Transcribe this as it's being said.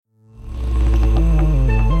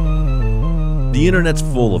The internet's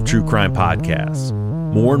full of true crime podcasts.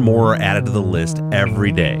 More and more are added to the list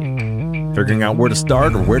every day. Figuring out where to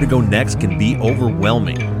start or where to go next can be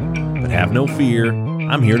overwhelming. But have no fear,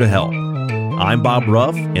 I'm here to help. I'm Bob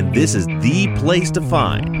Ruff, and this is the place to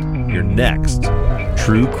find your next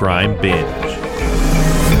true crime binge.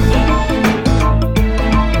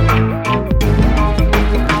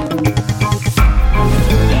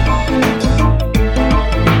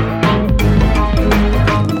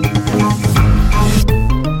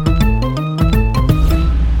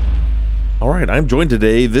 All right, I'm joined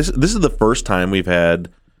today. This is the first time we've had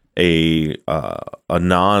a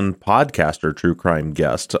non-podcaster true crime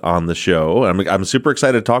guest on the show. I'm super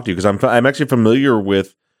excited to talk to you because I'm actually familiar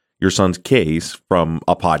with your son's case from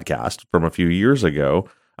a podcast from a few years ago.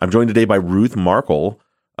 I'm joined today by Ruth Markel,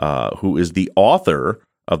 who is the author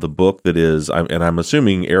of the book that is, and I'm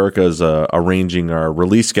assuming Erica's arranging our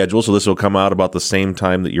release schedule, so this will come out about the same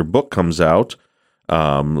time that your book comes out,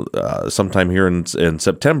 sometime here in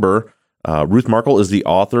September. Ruth Markel is the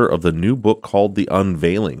author of the new book called The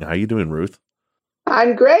Unveiling. How you doing, Ruth?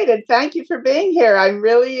 I'm great, and thank you for being here. I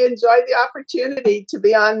really enjoyed the opportunity to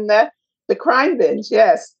be on the Crime Binge,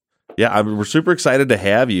 yes. Yeah, we're super excited to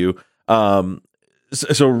have you.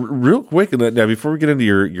 So real quick, now before we get into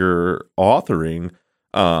your authoring,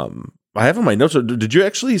 I have in my notes, did you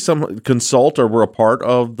actually consult or were a part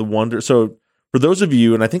of the Wonder? So for those of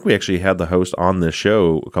you, and I think we actually had the host on this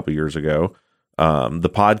show a couple years ago, the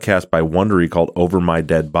podcast by Wondery called Over My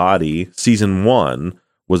Dead Body, season 1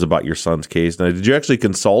 was about your son's case. Now, did you actually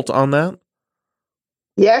consult on that?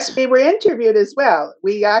 Yes, we were interviewed as well.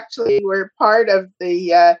 We actually were part of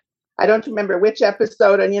the, I don't remember which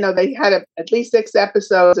episode, and they had at least 6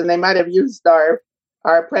 episodes, and they might have used our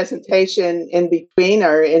presentation in between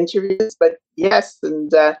our interviews, but yes,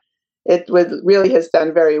 and it really has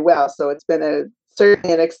done very well. So it's been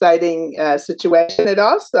certainly an exciting situation. It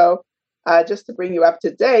also, just to bring you up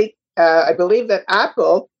to date, I believe that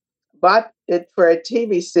Apple bought it for a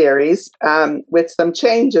TV series with some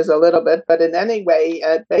changes a little bit, but in any way,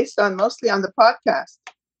 based on mostly on the podcast.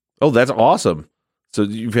 Oh, that's awesome. So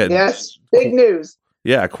you've had... Yes, big news.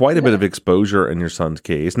 Yeah, quite a bit of exposure in your son's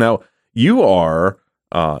case. Now, you are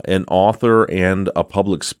an author and a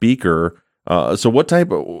public speaker. So what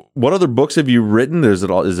other books have you written? Is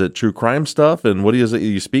it true crime stuff? And what is it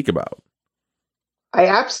you speak about? I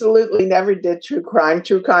absolutely never did true crime.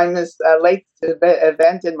 True crime is a late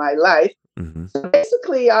event in my life. Mm-hmm. So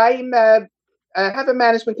basically, I have a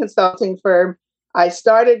management consulting firm. I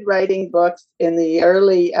started writing books in the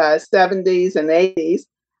early 70s and 80s.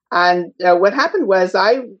 And what happened was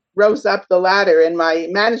I rose up the ladder in my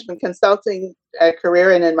management consulting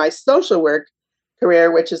career and in my social work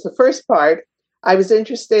career, which is the first part. I was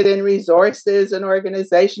interested in resources and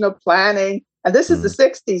organizational planning. And this is the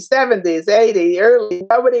 60s, 70s, 80s, early.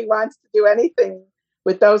 Nobody wants to do anything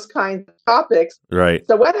with those kinds of topics. Right.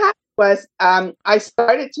 So what happened was I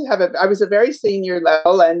started to I was a very senior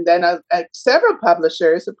level, and then several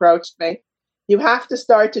publishers approached me. You have to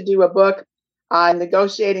start to do a book on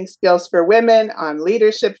negotiating skills for women, on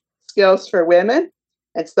leadership skills for women,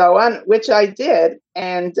 and so on, which I did.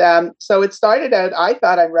 And so it started out, I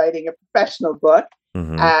thought I'm writing a professional book.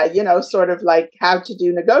 Mm-hmm. Sort of like how to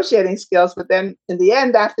do negotiating skills. But then in the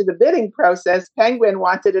end, after the bidding process, Penguin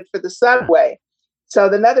wanted it for the subway.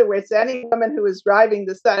 So in other words, any woman who was driving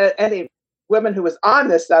any woman who was on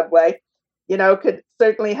the subway, could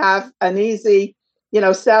certainly have an easy,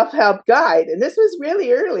 self-help guide. And this was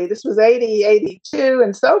really early. This was 80, 82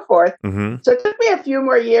 and so forth. Mm-hmm. So it took me a few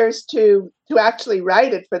more years to actually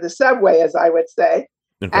write it for the subway, as I would say.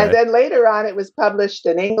 Okay. And then later on, it was published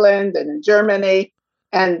in England and in Germany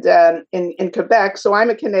and in Quebec. So I'm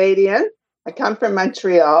a Canadian. I come from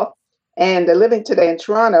Montreal and living today in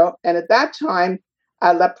Toronto. And at that time,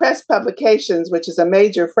 La Presse Publications, which is a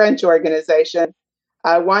major French organization,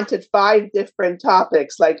 wanted 5 different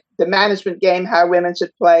topics, like the management game, how women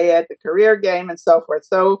should play it, the career game, and so forth.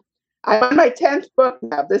 So I'm on my 10th book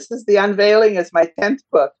now. This is The Unveiling is my 10th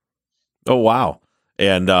book. Oh, wow.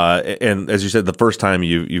 And as you said, the first time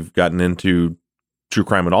you've gotten into true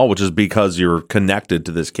crime at all, which is because you're connected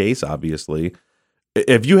to this case, obviously.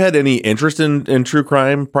 Have you had any interest in true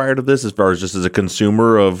crime prior to this, as far as just as a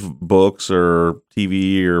consumer of books or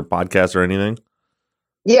TV or podcasts or anything?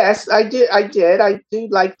 Yes, I did. I do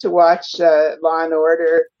like to watch Law and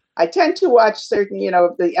Order. I tend to watch certain,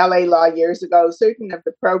 the LA Law years ago, certain of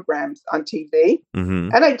the programs on TV.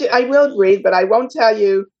 Mm-hmm. And I will read, but I won't tell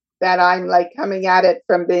you that I'm like coming at it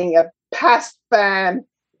from being a past fan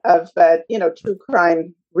of, true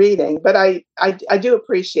crime reading. But I do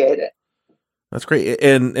appreciate it. That's great.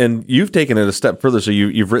 And you've taken it a step further. So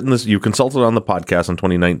you've written this, you consulted on the podcast in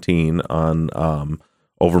 2019 on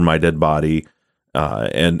Over My Dead Body.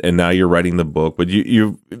 And now you're writing the book, but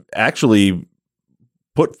you've actually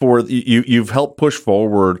put forth, you've helped push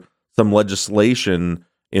forward some legislation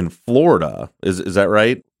in Florida. Is that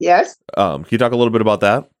right? Yes. Can you talk a little bit about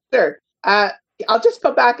that? Sure. I'll just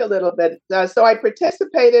go back a little bit. So I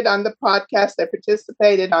participated on the podcast. I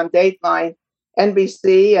participated on Dateline,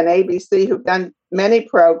 NBC, and ABC, who've done many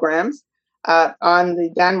programs on the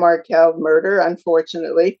Dan Markel murder,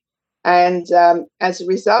 unfortunately. And as a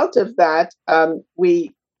result of that,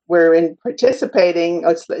 we were participating,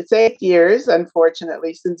 it's 8 years,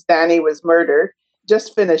 unfortunately, since Danny was murdered.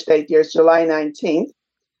 Just finished 8 years, July 19th.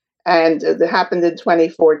 And it happened in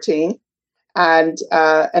 2014. And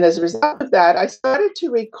as a result of that, I started to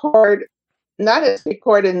record, not as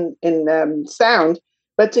record in sound,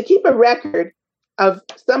 but to keep a record of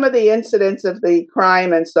some of the incidents of the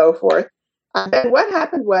crime and so forth. And then what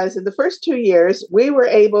happened was, in the first 2 years, we were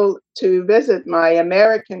able to visit my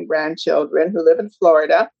American grandchildren who live in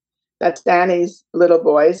Florida. That's Danny's little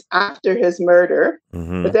boys, after his murder.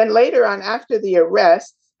 Mm-hmm. But then later on, after the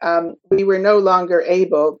arrests, we were no longer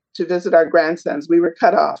able to visit our grandsons. We were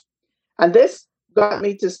cut off. And this got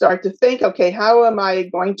me to start to think, okay, how am I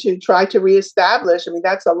going to try to reestablish? I mean,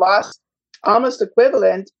 that's a loss almost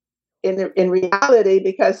equivalent in reality,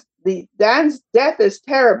 because Dan's death is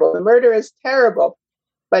terrible. The murder is terrible.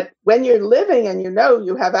 But when you're living and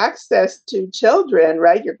you have access to children,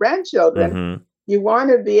 right, your grandchildren, mm-hmm. you want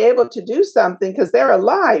to be able to do something because they're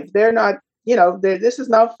alive. They're not, this is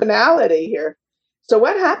no finality here. So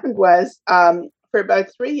what happened was, for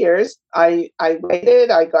about 3 years, I waited,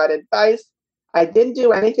 I got advice. I didn't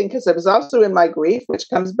do anything because I was also in my grief, which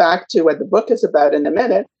comes back to what the book is about in a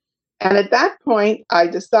minute. And at that point, I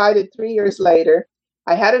decided 3 years later,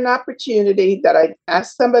 I had an opportunity that I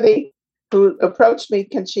asked somebody who approached me,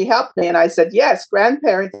 can she help me? And I said, yes,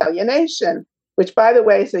 grandparent alienation, which, by the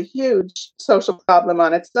way, is a huge social problem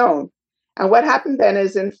on its own. And what happened then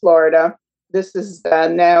is in Florida, this is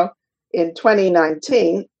now in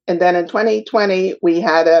 2019, and then in 2020, we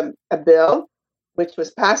had a bill which was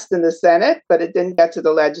passed in the Senate, but it didn't get to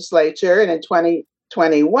the legislature. And in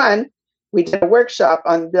 2021, we did a workshop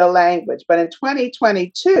on bill language. But in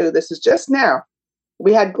 2022, this is just now,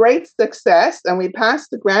 we had great success, and we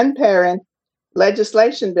passed the grandparent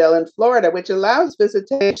legislation bill in Florida, which allows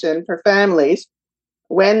visitation for families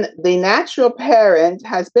when the natural parent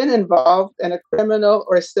has been involved in a criminal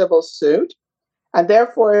or civil suit. And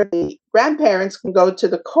therefore, the grandparents can go to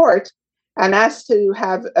the court and ask to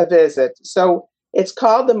have a visit. So it's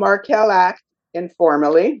called the Markel Act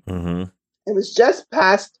informally. Mm-hmm. It was just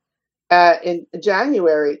passed in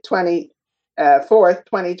January 24th,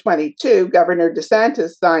 2022. Governor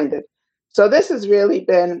DeSantis signed it. So this has really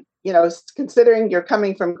been, considering you're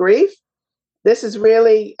coming from grief, this is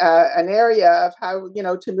really an area of how,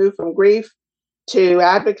 to move from grief to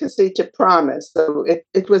advocacy to promise. So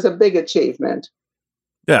it was a big achievement.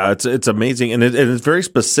 Yeah, it's amazing, and it's very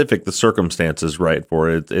specific, the circumstances, right? For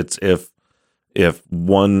it, it's if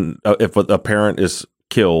a parent is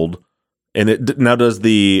killed, and now does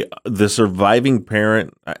the surviving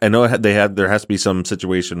parent? I know there has to be some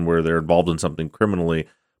situation where they're involved in something criminally,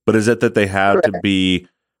 but is it that they have Correct. to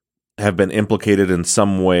have been implicated in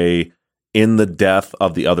some way in the death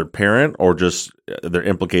of the other parent, or just they're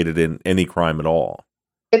implicated in any crime at all?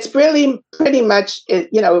 It's really pretty much,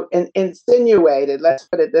 insinuated, let's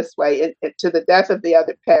put it this way, to the death of the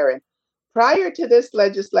other parent. Prior to this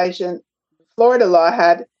legislation, Florida law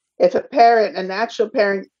had, if a natural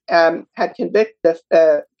parent had committed,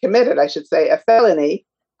 a felony,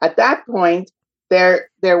 at that point, there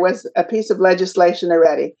was a piece of legislation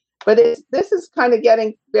already. But this is kind of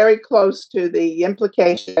getting very close to the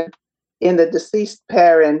implication in the deceased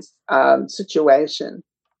parent's situation.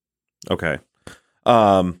 Okay.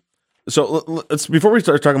 So let's, before we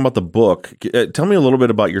start talking about the book, tell me a little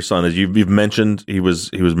bit about your son. As you've mentioned, he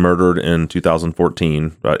was murdered in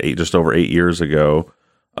 2014, just over 8 years ago.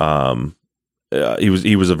 He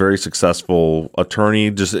was a very successful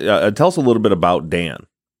attorney. Just tell us a little bit about Dan.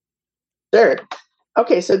 Sure.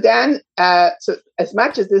 Okay, so Dan. So as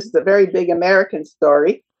much as this is a very big American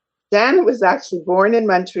story, Dan was actually born in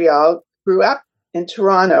Montreal, grew up in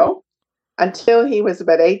Toronto until he was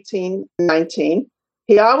about 18, 19.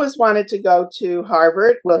 He always wanted to go to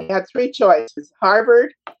Harvard. Well, he had three choices.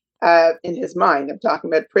 Harvard, in his mind, I'm talking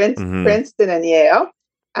about Princeton and Yale.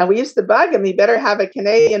 And we used to bug him, he better have a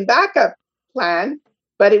Canadian backup plan.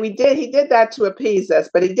 But he did that to appease us.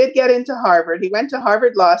 But he did get into Harvard. He went to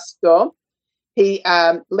Harvard Law School. He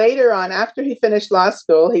later on, after he finished law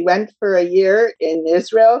school, he went for a year in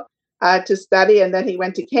Israel to study, and then he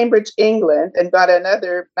went to Cambridge, England, and got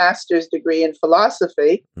another master's degree in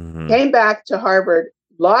philosophy. Came back to Harvard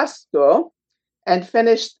Law School and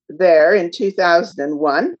finished there in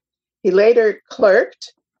 2001. He later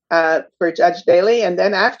clerked for Judge Daley, and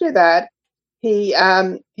then after that, he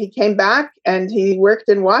came back and he worked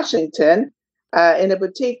in Washington in a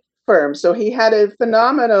boutique firm. So he had a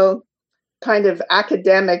phenomenal kind of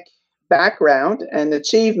academic background and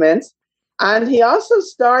achievements. And he also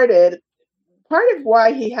started, part of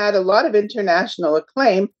why he had a lot of international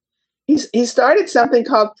acclaim, he started something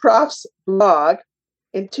called Prof's Blog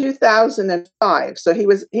in 2005. So he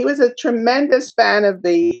was a tremendous fan of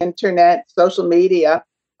the internet, social media,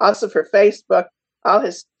 also for Facebook. All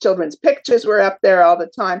his children's pictures were up there all the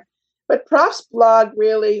time. But Prof's Blog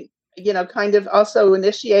really, kind of also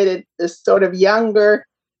initiated this sort of younger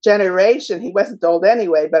generation. He wasn't old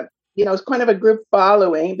anyway, but, it's kind of a group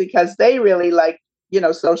following because they really liked,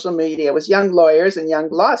 social media. It was young lawyers and young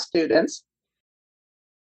law students.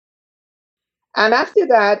 And after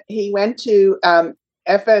that, he went to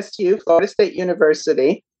FSU, Florida State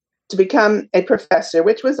University, to become a professor,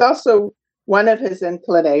 which was also one of his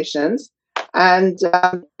inclinations. And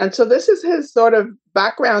so this is his sort of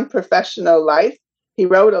background professional life. He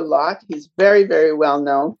wrote a lot. He's very, very well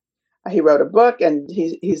known. He wrote a book, and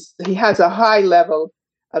he has a high level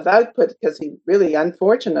of output because he really,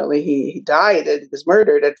 unfortunately, he died. He was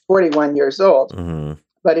murdered at 41 years old. Mm-hmm.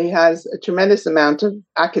 But he has a tremendous amount of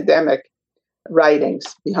academic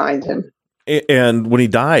writings behind him. And when he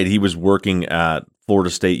died, he was working at Florida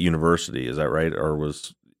State University. Is that right? Or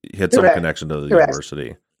he had some connection to the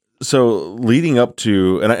university? So leading up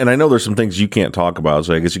to, and I know there's some things you can't talk about,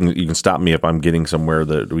 so I guess you can stop me if I'm getting somewhere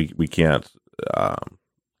that we can't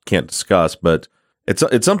discuss. But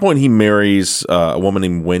at some point he marries a woman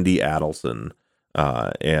named Wendy Adelson,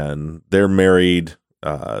 and they're married.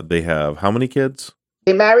 They have how many kids?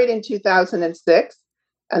 They married in 2006,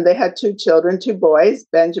 and they had 2 children, 2 boys,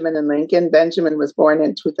 Benjamin and Lincoln. Benjamin was born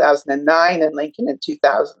in 2009, and Lincoln in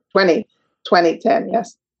 2010.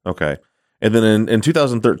 Yes. Okay. And then in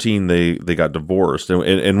 2013, they got divorced.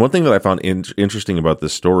 And one thing that I found interesting about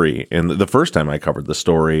this story, and the first time I covered the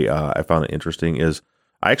story, I found it interesting, is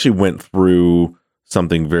I actually went through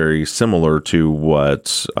something very similar to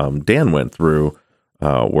what Dan went through,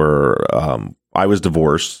 where I was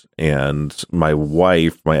divorced, and my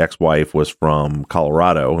ex-wife, was from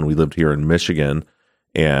Colorado, and we lived here in Michigan.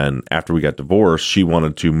 And after we got divorced, she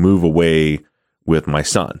wanted to move away with my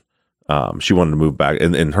son. She wanted to move back.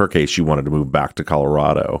 In her case, she wanted to move back to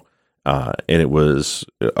Colorado. And it was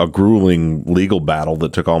a grueling legal battle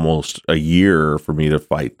that took almost a year for me to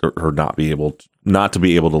fight her not to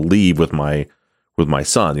be able to leave with my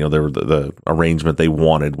son. The arrangement they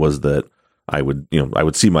wanted was that I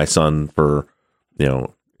would see my son for,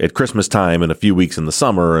 at Christmas time and a few weeks in the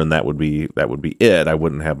summer, and that would be it. I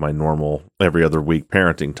wouldn't have my normal every other week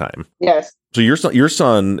parenting time. Yes. So your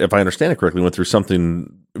son, if I understand it correctly, went through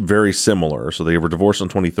something very similar. So they were divorced in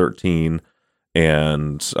 2013,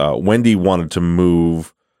 and Wendy wanted to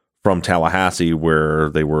move from Tallahassee, where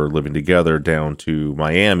they were living together, down to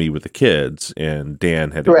Miami with the kids, and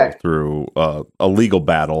Dan had to go through a legal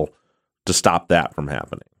battle to stop that from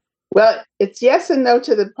happening. Well, it's yes and no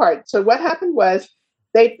to the part. So what happened was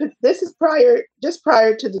this is just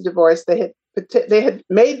prior to the divorce. They had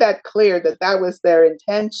made that clear that was their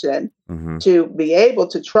intention, mm-hmm. to be able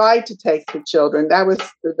to try to take the children. That was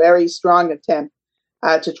a very strong attempt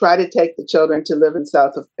to try to take the children to live in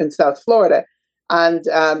South Florida. And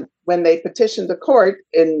when they petitioned the court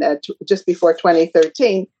in just before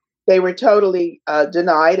 2013, they were totally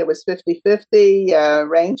denied. It was 50-50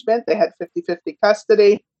 arrangement. They had 50-50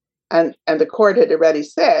 custody, and the court had already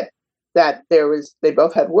said that they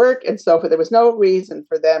both had work and so forth. There was no reason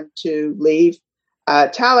for them to leave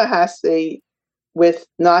Tallahassee with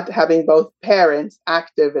not having both parents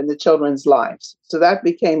active in the children's lives. So that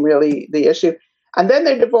became really the issue. And then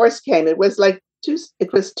their divorce came. It was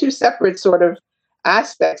two separate sort of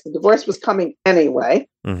aspects. The divorce was coming anyway,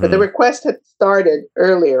 mm-hmm. but the request had started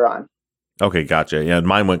earlier on. Okay, gotcha. Yeah,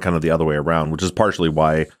 mine went kind of the other way around, which is partially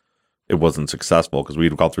why it wasn't successful, because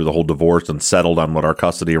we'd gone through the whole divorce and settled on what our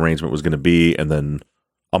custody arrangement was going to be. And then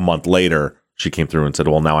a month later, she came through and said,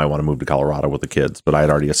 well, now I want to move to Colorado with the kids. But I had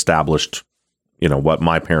already established, what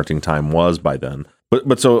my parenting time was by then.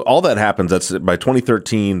 But so all that happens, that's by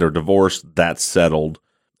 2013, they're divorced, that's settled.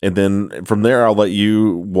 And then from there, I'll let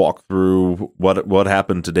you walk through what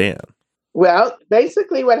happened to Dan. Well,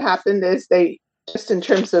 basically what happened is they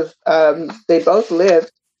both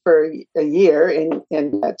lived for a year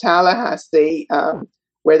in Tallahassee,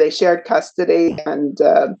 where they shared custody, and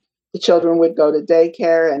the children would go to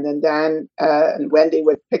daycare, and then Dan and Wendy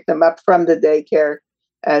would pick them up from the daycare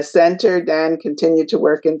center. Dan continued to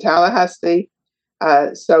work in Tallahassee.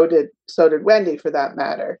 So did Wendy, for that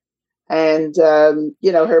matter. And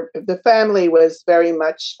the family was very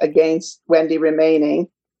much against Wendy remaining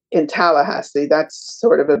in Tallahassee. That's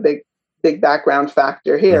sort of a big background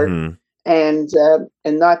factor here, Mm-hmm.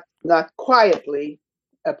 and not quietly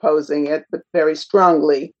opposing it, but very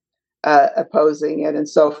strongly opposing it, and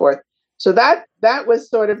so forth. So that was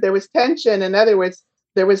sort of, there was tension. In other words,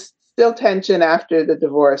 there was still tension after the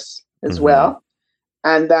divorce as Mm-hmm. well,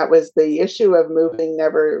 and that was the issue of moving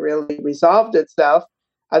never really resolved itself,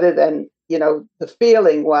 other than the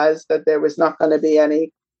feeling was that there was not going to be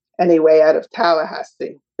any way out of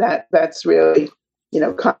Tallahassee. That's really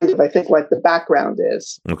kind of, I think, what the background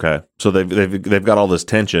is. Okay, so they've got all this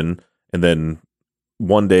tension, and then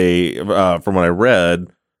one day, from what I read,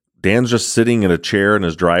 Dan's just sitting in a chair in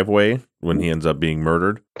his driveway when he ends up being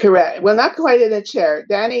murdered. Correct. Well, not quite in a chair.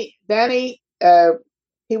 Danny,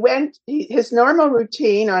 his normal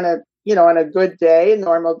routine on a good day, a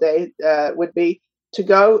normal day, would be to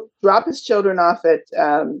go drop his children off at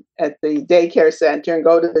the daycare center and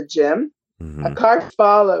go to the gym. Mm-hmm. A car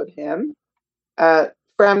followed him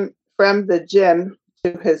from the gym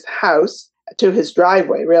to his house, to his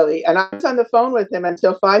driveway, really. And I was on the phone with him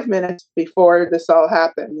until 5 minutes before this all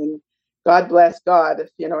happened. And God bless God, if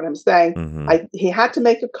you know what I'm saying. Mm-hmm. He had to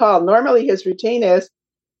make a call. Normally his routine is,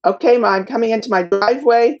 okay, Ma, I'm coming into my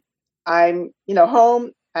driveway. I'm,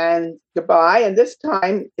 home, and goodbye. And this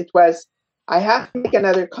time it was, I have to make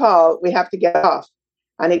another call. We have to get off.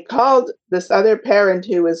 And he called this other parent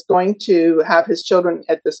who was going to have his children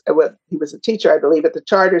at this, he was a teacher, I believe, at the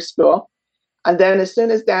charter school. And then as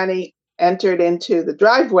soon as Danny entered into the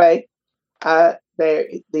driveway,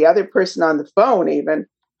 the other person on the phone even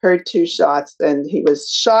heard 2 shots, and he was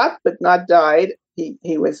shot but not died. He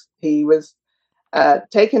was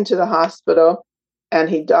taken to the hospital,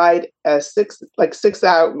 and he died 6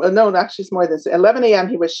 hours. No, actually, it's more than 11 a.m.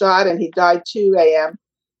 He was shot, and he died 2 a.m.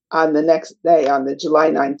 on the next day, on the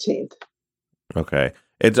July 19th. Okay.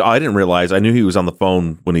 I didn't realize. I knew he was on the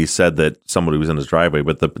phone when he said that somebody was in his driveway,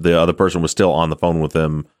 but the other person was still on the phone with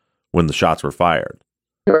him when the shots were fired.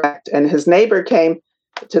 Correct. And his neighbor came.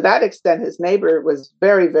 To that extent, his neighbor was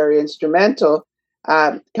very, very instrumental,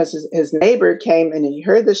 because his neighbor came and he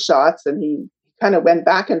heard the shots, and he kind of went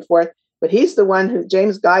back and forth. But he's the one who,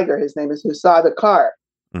 James Geiger, his name is, who saw the car.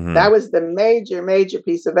 Mm-hmm. That was the major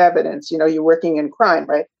piece of evidence. You're working in crime,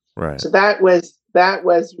 right? Right. So that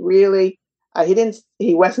was really,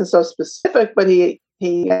 he wasn't so specific, but he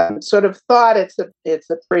sort of thought it's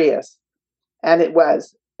a Prius, and it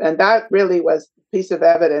was. And that really was a piece of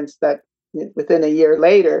evidence that within a year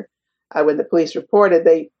later, when the police reported,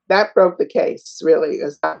 that broke the case, really,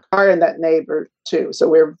 is that car and that neighbor too. So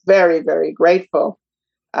we're very, very grateful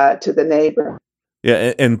to the neighbor.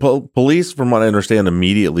 Yeah, and police, from what I understand,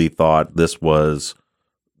 immediately thought this was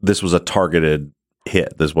a targeted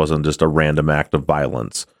hit. This wasn't just a random act of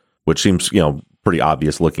violence, which seems pretty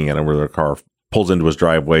obvious looking at it, where the car pulls into his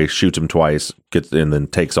driveway, shoots him twice, gets in, then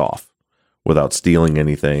takes off without stealing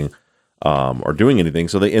anything or doing anything.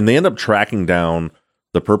 So they end up tracking down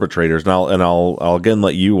the perpetrators. And I'll again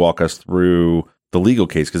let you walk us through the legal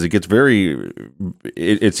case, because it gets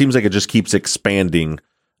it seems like it just keeps expanding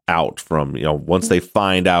out from, once they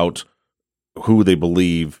find out who they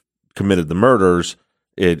believe committed the murders,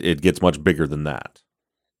 it gets much bigger than that.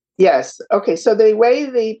 Yes. Okay. So the way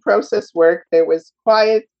the process worked, there was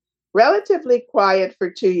relatively quiet for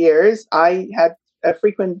 2 years. I had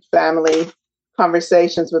frequent family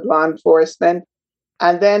conversations with law enforcement.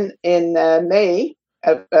 And then in May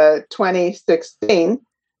of 2016,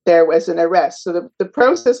 there was an arrest. So the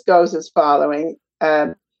process goes as following.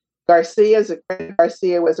 Garcia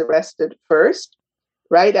was arrested first.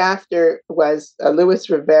 Right after was Luis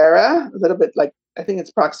Rivera, a little bit like, I think it's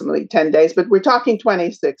approximately 10 days, but we're talking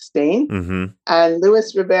 2016. Mm-hmm. And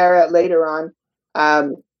Luis Rivera later on,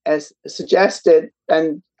 as suggested,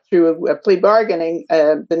 and through a plea bargaining,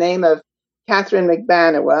 the name of Catherine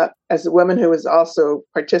McBanawa as a woman who was also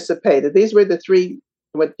participated. These were the 3,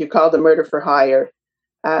 what you call the murder for hire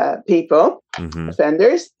people, mm-hmm.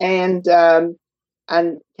 offenders. And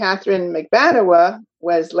Catherine McBanawa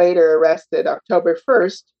was later arrested October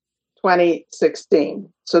 1st,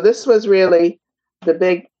 2016. So this was really the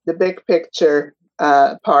big picture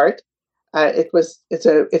part.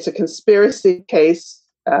 It's a conspiracy case,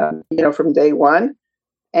 from day one.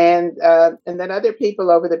 And then other people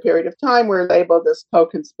over the period of time were labeled as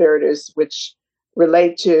co-conspirators, which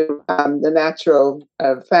relate to the natural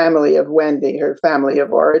family of Wendy, her family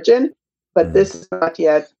of origin. But this is not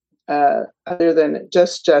yet, other than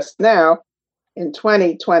just now, in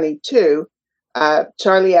 2022,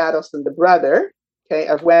 Charlie Adelson, the brother,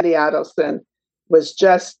 of Wendy Adelson, was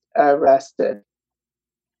just arrested.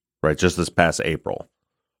 Right, just this past April.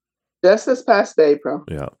 Just this past April.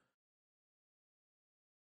 Yeah.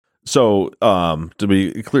 So, to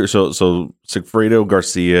be clear, so Sigfredo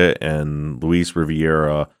Garcia and Luis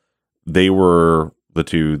Riviera, they were the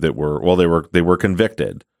two that they were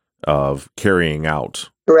convicted of carrying out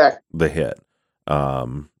Correct. the hit.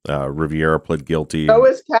 Riviera pled guilty. So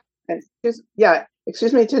was Catherine.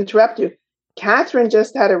 Excuse me to interrupt you. Catherine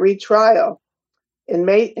just had a retrial in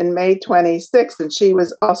May 26th, and she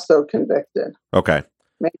was also convicted. Okay.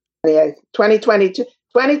 May 28th, 2022.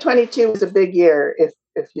 2022 was a big year,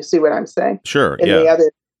 if you see what I'm saying. Sure.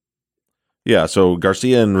 Yeah. So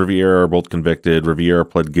Garcia and Riviera are both convicted. Riviera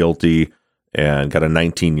pled guilty and got a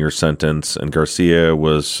 19-year sentence, and Garcia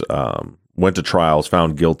was went to trial, was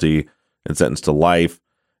found guilty, and sentenced to life.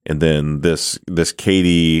 And then this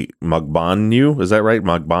Katie Magbanua, is that right?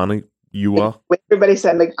 Magbanua? Everybody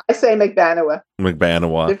said I say Magbanua.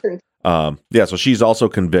 Different. So she's also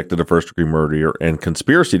convicted of first-degree murder and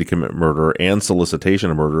conspiracy to commit murder and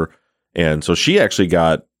solicitation of murder. And so she actually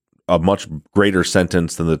got a much greater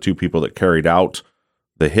sentence than the two people that carried out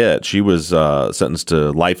the hit. She was sentenced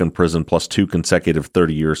to life in prison plus 2 consecutive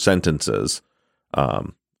 30-year sentences.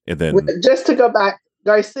 And then, just to go back,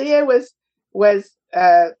 Garcia was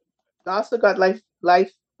also got life,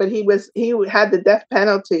 but he had the death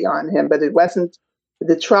penalty on him, but it wasn't.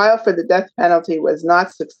 The trial for the death penalty was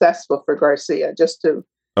not successful for Garcia. Just to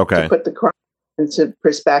put the crime into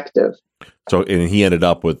perspective. So, and he ended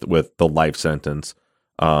up with the life sentence.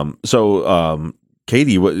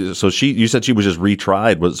 Katie, you said she was just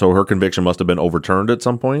retried. So her conviction must have been overturned at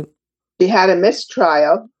some point. She had a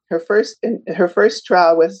mistrial. Her first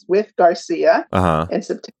trial was with Garcia in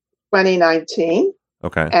September 2019.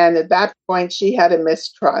 Okay. And at that point, she had a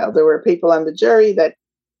mistrial. There were people on the jury that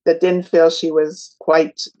didn't feel she was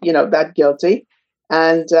quite, that guilty.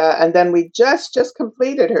 And then we just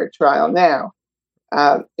completed her trial now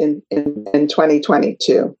in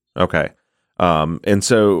 2022. Okay. And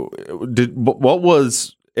so what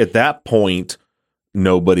was at that point,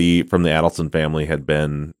 nobody from the Adelson family had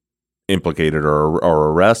been implicated or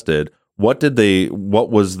arrested. What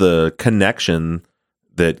was the connection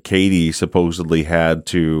that Katie supposedly had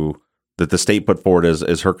that the state put forward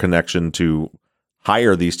as her connection to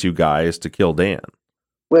hire these two guys to kill Dan?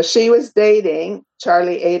 Well, she was dating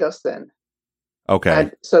Charlie Adelson. Okay.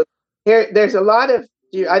 And so there's a lot of,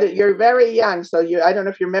 you're very young, so I don't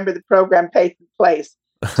know if you remember the program Peyton Place.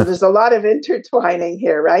 So there's a lot of intertwining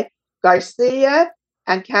here, right? Garcia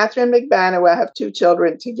and Catherine Magbanua have 2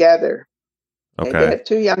 children together. Okay. They have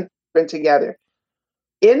 2 young children together.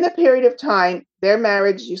 In the period of time, their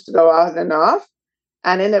marriage used to go on and off.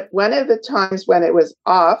 And in one of the times when it was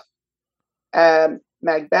off, Katie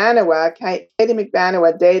Magbanua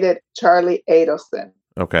dated Charlie Adelson.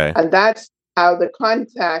 Okay. And that's how the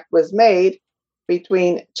contact was made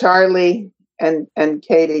between Charlie and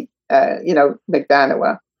Katie,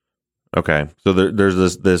 Magbanua. Okay. So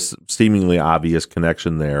there's this seemingly obvious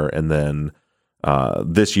connection there. And then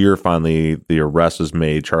this year, finally, the arrest was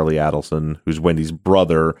made. Charlie Adelson, who's Wendy's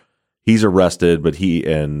brother, he's arrested, but he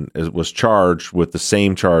was charged with the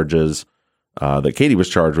same charges that Katie was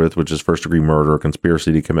charged with, which is first-degree murder,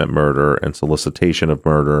 conspiracy to commit murder, and solicitation of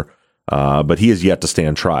murder. But he is yet to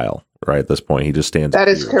stand trial, right? At this point, he just stands. That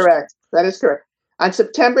is correct. On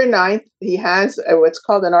September 9th, he has what's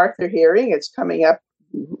called an Arthur hearing. It's coming up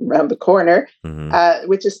around the corner,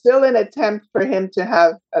 which is still an attempt for him to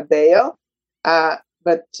have a bail.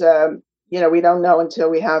 But we don't know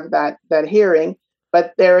until we have that hearing.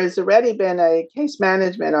 But there has already been a case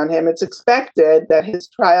management on him. It's expected that his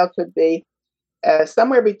trial could be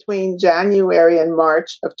somewhere between January and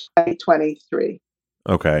March of 2023.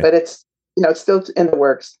 Okay. But it's still in the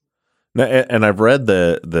works. Now, and I've read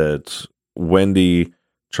that Wendy,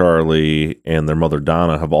 Charlie, and their mother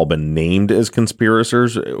Donna have all been named as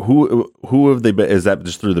conspirators. Who have they been? Is that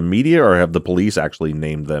just through the media, or have the police actually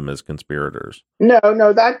named them as conspirators? No,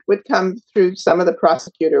 that would come through some of the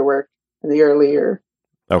prosecutor work in the earlier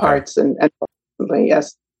parts, and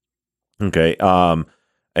yes. Okay.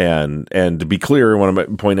 And to be clear, I want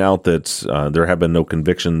to point out that there have been no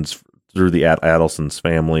convictions through the Adelson's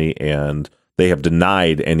family, and they have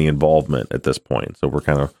denied any involvement at this point. So we're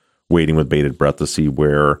kind of waiting with bated breath to see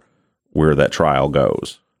where that trial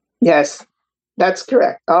goes. Yes, that's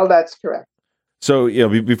correct. All that's correct. So,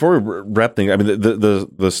 before we wrap things, I mean,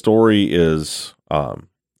 the story is,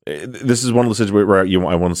 this is one of the situations where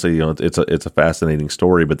I want to say, it's a fascinating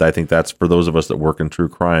story, but I think that's for those of us that work in true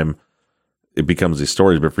crime, it becomes these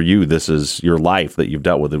stories. But for you, this is your life that you've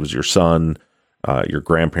dealt with. It was your son, your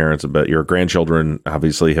grandparents, but your grandchildren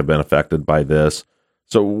obviously have been affected by this.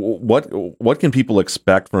 So what can people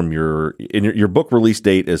expect from your book release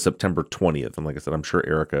date is September 20th. And like I said, I'm sure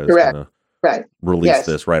Erica is going to release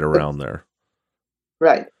this right around there.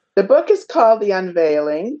 Right. The book is called The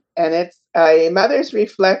Unveiling, and it's a mother's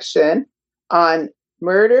reflection on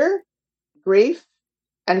murder, grief,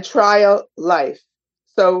 and trial life.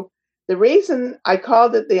 So the reason I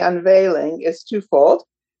called it The Unveiling is twofold.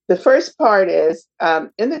 The first part is,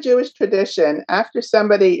 in the Jewish tradition, after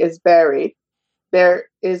somebody is buried, there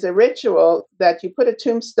is a ritual that you put a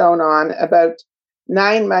tombstone on about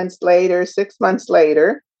 9 months later, 6 months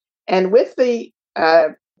later. And with the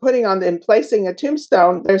putting on and placing a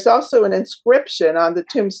tombstone, there's also an inscription on the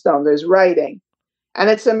tombstone. There's writing. And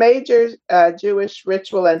it's a major Jewish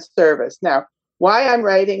ritual and service. Now, why I'm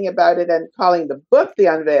writing about it and calling the book The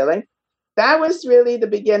Unveiling, that was really the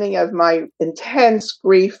beginning of my intense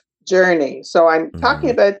grief journey. So I'm talking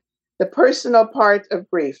about the personal part of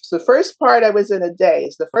grief. So the first part, I was in a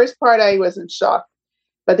daze. The first part, I was in shock.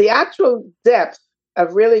 But the actual depth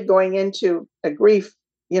of really going into a grief,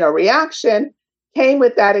 reaction came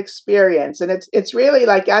with that experience. And it's really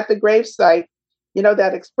like at the gravesite,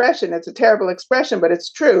 that expression, it's a terrible expression, but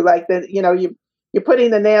it's true. Like you're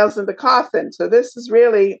putting the nails in the coffin. So this is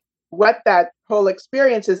really what that whole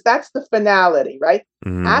experience is. That's the finality, right?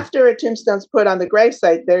 Mm-hmm. After a tombstone's put on the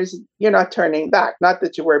gravesite, you're not turning back. Not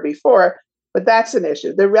that you were before, but that's an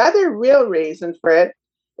issue. The rather real reason for it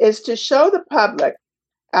is to show the public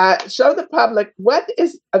what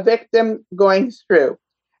is a victim going through.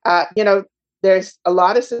 There's a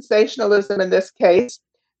lot of sensationalism in this case.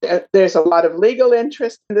 There's a lot of legal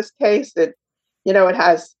interest in this case. It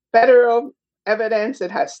has federal evidence.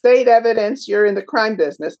 It has state evidence. You're in the crime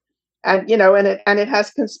business. And it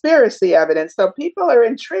has conspiracy evidence. So people are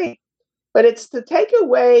intrigued. But it's to take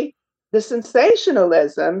away the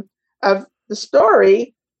sensationalism of the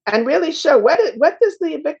story and really show what does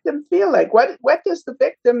the victim feel like? What does the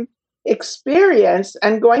victim experience?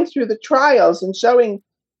 And going through the trials and showing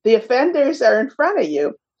the offenders are in front of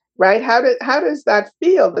you, right? How does that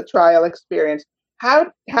feel, the trial experience?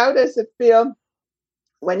 How does it feel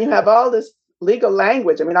when you have all this legal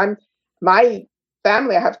language? I mean, my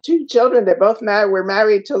family, I have 2 children. They're both we're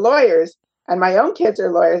married to lawyers, and my own kids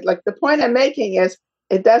are lawyers. Like, the point I'm making is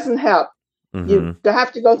it doesn't help. Mm-hmm. You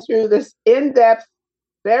have to go through this in-depth,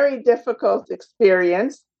 very difficult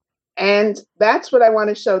experience. And that's what I want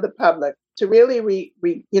to show the public, to really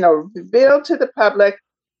reveal to the public,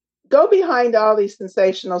 go behind all these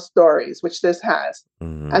sensational stories, which this has.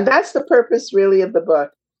 Mm-hmm. And that's the purpose really of the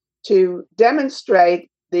book, to demonstrate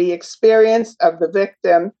the experience of the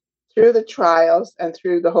victim through the trials and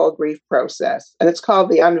through the whole grief process. And it's called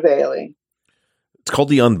The Unveiling. It's called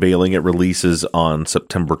The Unveiling. It releases on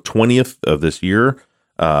September 20th of this year,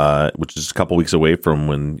 which is a couple weeks away from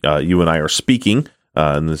when you and I are speaking.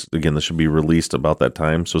 And this should be released about that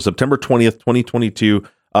time. So September 20th, 2022.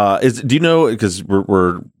 Do you know, because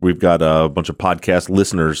we've got a bunch of podcast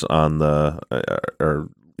listeners on are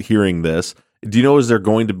hearing this. Do you know, is there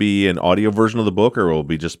going to be an audio version of the book, or will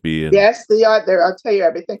it just be? Yes, I'll tell you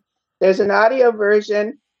everything. There's an audio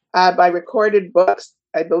version by Recorded Books.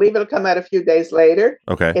 I believe it'll come out a few days later.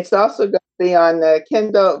 Okay. It's also going to be on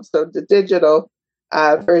Kindle, so the digital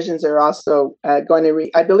versions are also going to.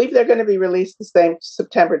 I believe they're going to be released the same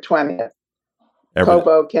September 20th.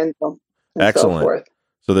 Kobo, Kindle, and excellent. So forth.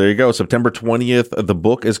 So there you go. September 20th. The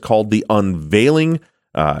book is called The Unveiling.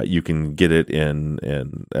 You can get it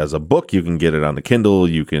in as a book. You can get it on the Kindle.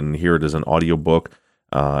 You can hear it as an audiobook.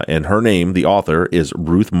 And her name, the author, is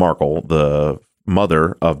Ruth Markel, the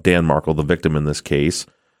mother of Dan Markel, the victim in this case.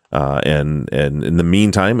 And in the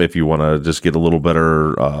meantime, if you want to just get a little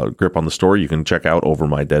better grip on the story, you can check out Over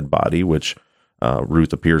My Dead Body, which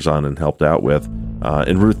Ruth appears on and helped out with.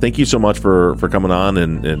 And Ruth, thank you so much for coming on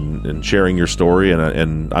and sharing your story.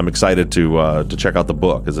 And I'm excited to check out the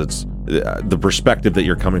book, because it's the perspective that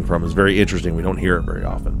you're coming from is very interesting. We don't hear it very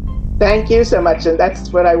often. Thank you so much. And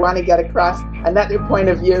that's what I want to get across, another point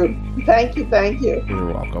of view. Thank you.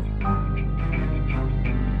 You're welcome.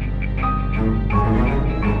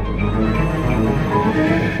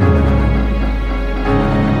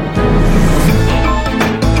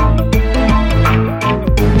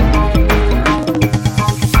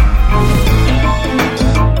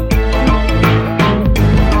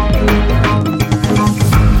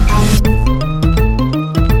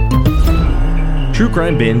 True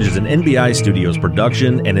Crime Binge is an NBI Studios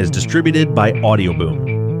production and is distributed by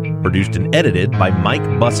Audioboom. Produced and edited by Mike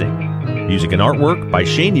Bussing. Music and artwork by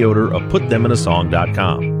Shane Yoder of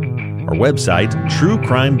PutThemInASong.com. Our website,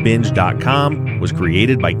 TrueCrimeBinge.com, was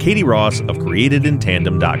created by Katie Ross of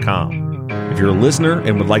CreatedInTandem.com. If you're a listener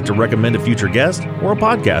and would like to recommend a future guest or a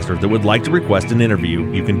podcaster that would like to request an interview,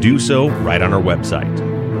 you can do so right on our website.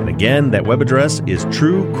 And again, that web address is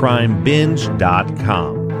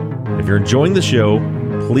TrueCrimeBinge.com. If you're enjoying the show,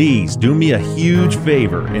 please do me a huge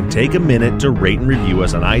favor and take a minute to rate and review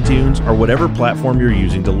us on iTunes or whatever platform you're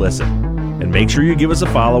using to listen. And make sure you give us a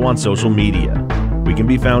follow on social media. We can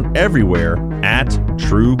be found everywhere at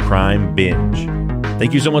True Crime Binge.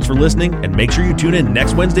 Thank you so much for listening, and make sure you tune in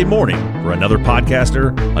next Wednesday morning for another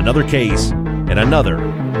podcaster, another case, and another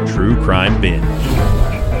True Crime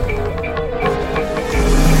Binge.